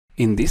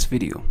In this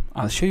video,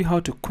 I'll show you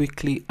how to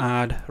quickly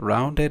add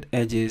rounded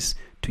edges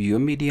to your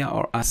media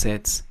or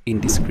assets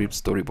in Descript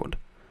Storyboard.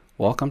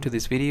 Welcome to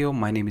this video.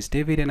 My name is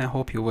David and I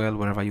hope you're well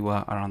wherever you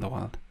are around the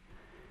world.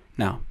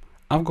 Now,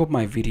 I've got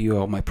my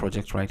video or my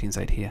project right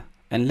inside here.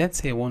 And let's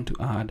say I want to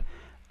add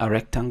a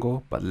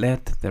rectangle, but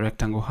let the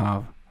rectangle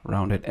have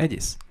rounded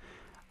edges.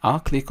 I'll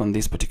click on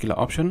this particular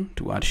option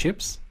to add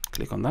shapes.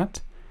 Click on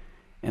that.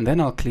 And then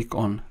I'll click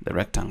on the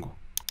rectangle.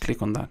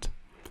 Click on that.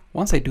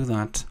 Once I do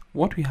that,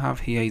 what we have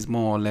here is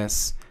more or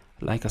less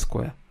like a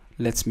square.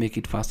 Let's make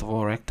it first of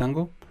all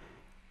rectangle.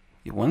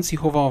 Once you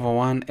hover over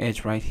one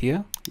edge right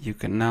here, you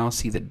can now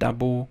see the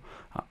double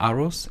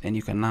arrows and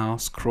you can now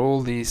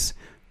scroll this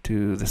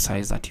to the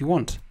size that you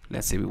want.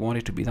 Let's say we want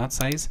it to be that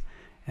size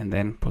and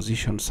then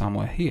position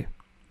somewhere here.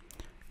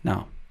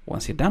 Now,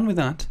 once you're done with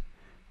that,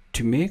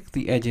 to make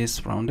the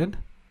edges rounded,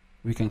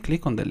 we can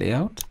click on the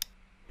layout,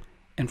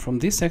 and from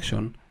this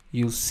section,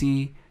 you'll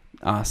see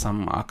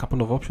a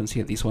couple of options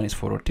here. This one is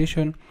for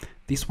rotation.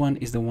 This one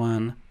is the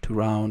one to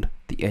round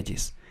the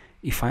edges.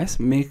 If I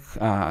make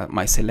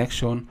my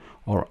selection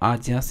or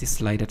adjust the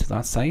slider to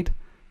that side,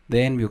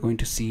 then we're going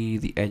to see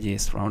the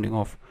edges rounding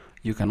off.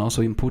 You can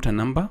also input a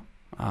number.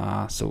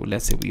 So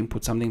let's say we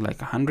input something like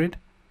 100.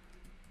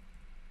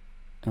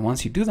 And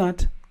once you do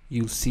that,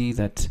 you'll see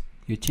that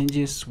your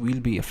changes will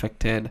be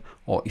affected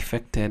or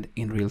effected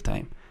in real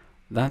time.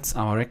 That's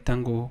our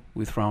rectangle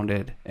with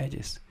rounded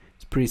edges.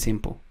 It's pretty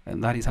simple,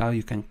 and that is how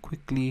you can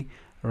quickly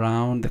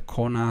round the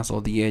corners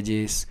or the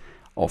edges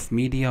of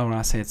media or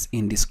assets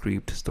in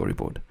Descript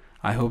Storyboard.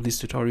 I hope this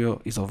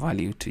tutorial is of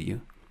value to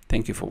you.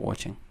 Thank you for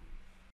watching.